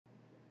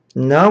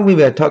Now we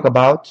will talk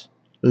about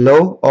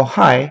low or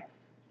high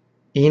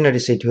energy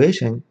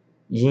situation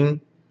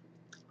in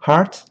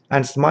heart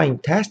and small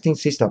intestine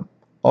system,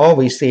 or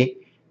we say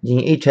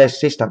in HS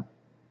system.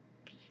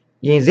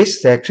 In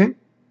this section,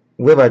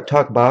 we will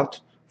talk about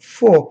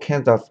four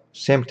kinds of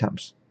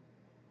symptoms.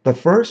 The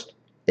first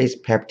is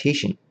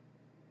palpitation.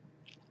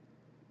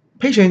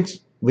 Patients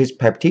with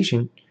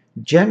palpitation,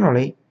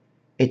 generally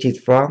it is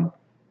from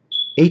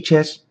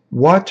HS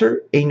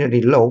water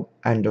energy low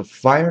and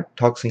fire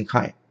toxin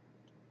high.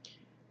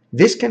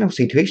 This kind of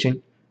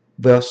situation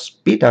will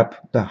speed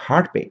up the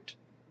heartbeat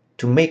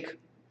to make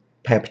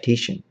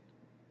palpitation.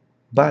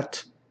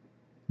 But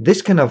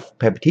this kind of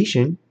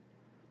palpitation,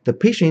 the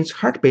patient's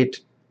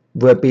heartbeat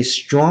will be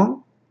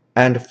strong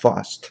and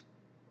fast.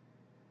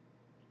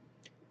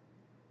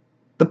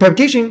 The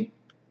palpitation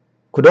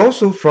could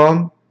also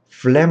from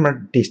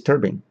phlegm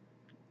disturbing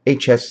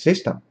HS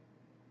system.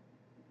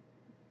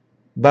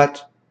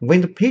 But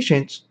when the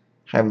patients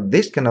have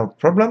this kind of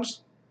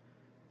problems,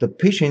 the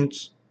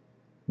patients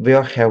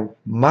will have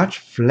much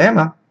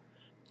phlegm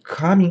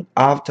coming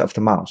out of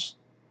the mouth,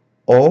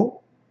 or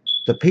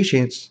the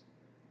patients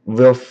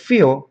will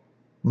feel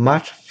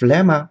much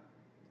phlegm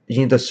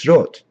in the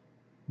throat,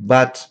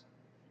 but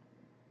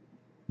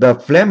the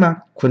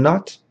phlegm could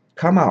not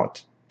come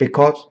out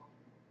because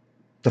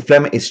the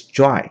phlegm is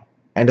dry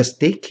and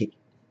sticky.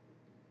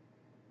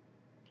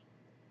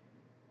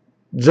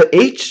 The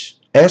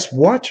HS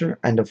water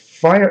and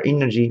fire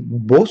energy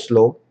both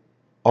low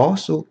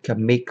also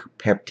can make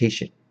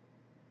palpitation.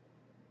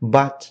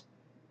 But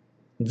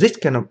this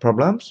kind of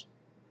problems,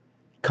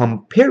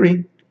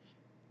 comparing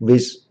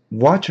with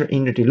water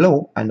energy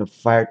low and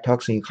fire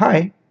toxin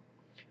high,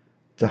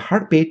 the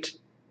heartbeat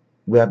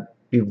will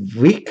be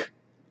weak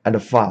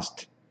and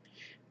fast,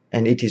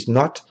 and it is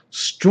not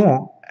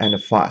strong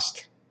and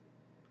fast.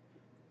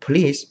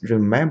 Please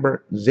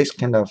remember this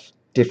kind of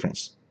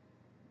difference.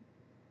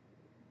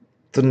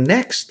 The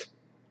next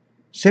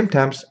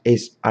symptoms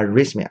is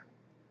arrhythmia.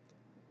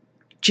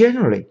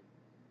 Generally,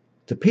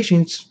 the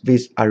patients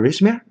with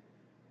arrhythmia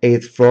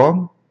is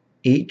from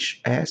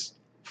HS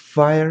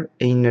fire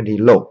energy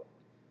low.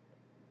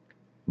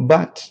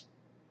 But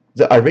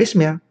the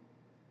arrhythmia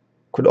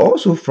could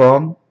also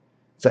from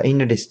the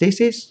energy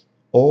stasis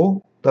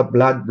or the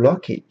blood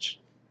blockage.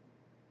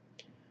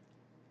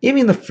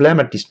 Even the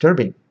phlegm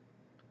disturbing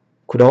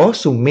could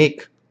also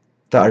make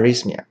the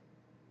arrhythmia.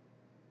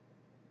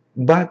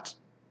 But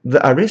the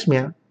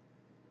arrhythmia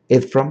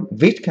is from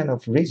which kind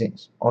of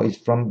reasons or is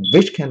from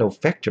which kind of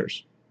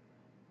factors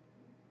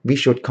we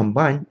should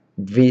combine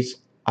with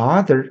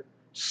other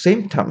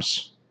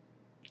symptoms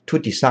to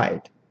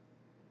decide.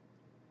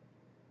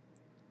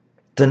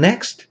 The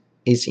next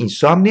is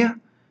insomnia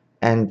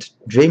and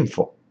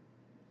dreamful.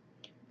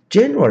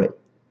 Generally,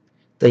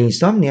 the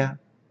insomnia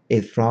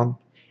is from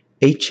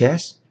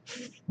HS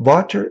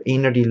water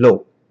energy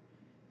low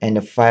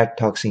and fire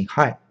toxin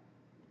high.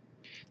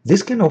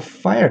 This kind of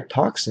fire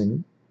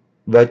toxin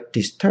will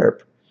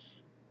disturb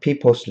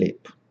people's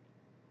sleep.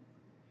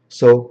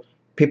 So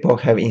people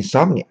have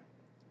insomnia.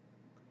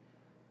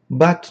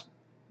 But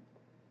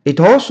it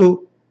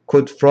also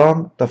could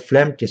from the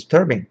flame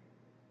disturbing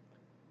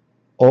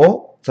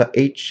or the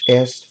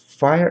HS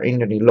fire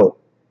energy low.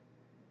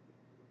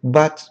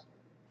 But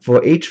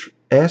for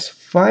HS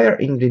fire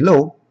energy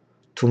low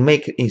to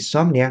make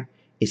insomnia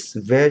is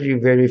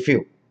very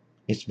few.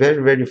 It's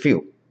very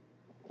few.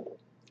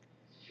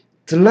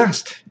 The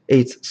last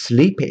is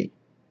sleepy.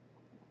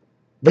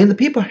 When the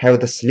people have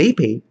the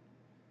sleepy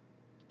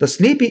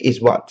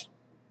is what?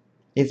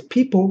 It's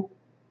people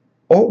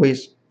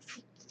always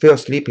feel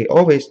sleepy,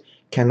 always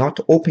cannot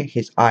open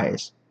his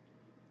eyes.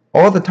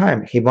 All the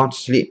time he wants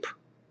sleep.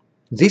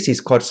 This is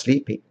called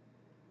sleepy.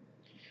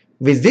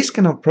 With this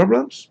kind of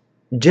problems,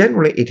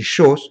 generally it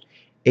shows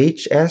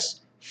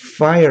HS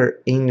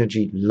fire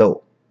energy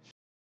low.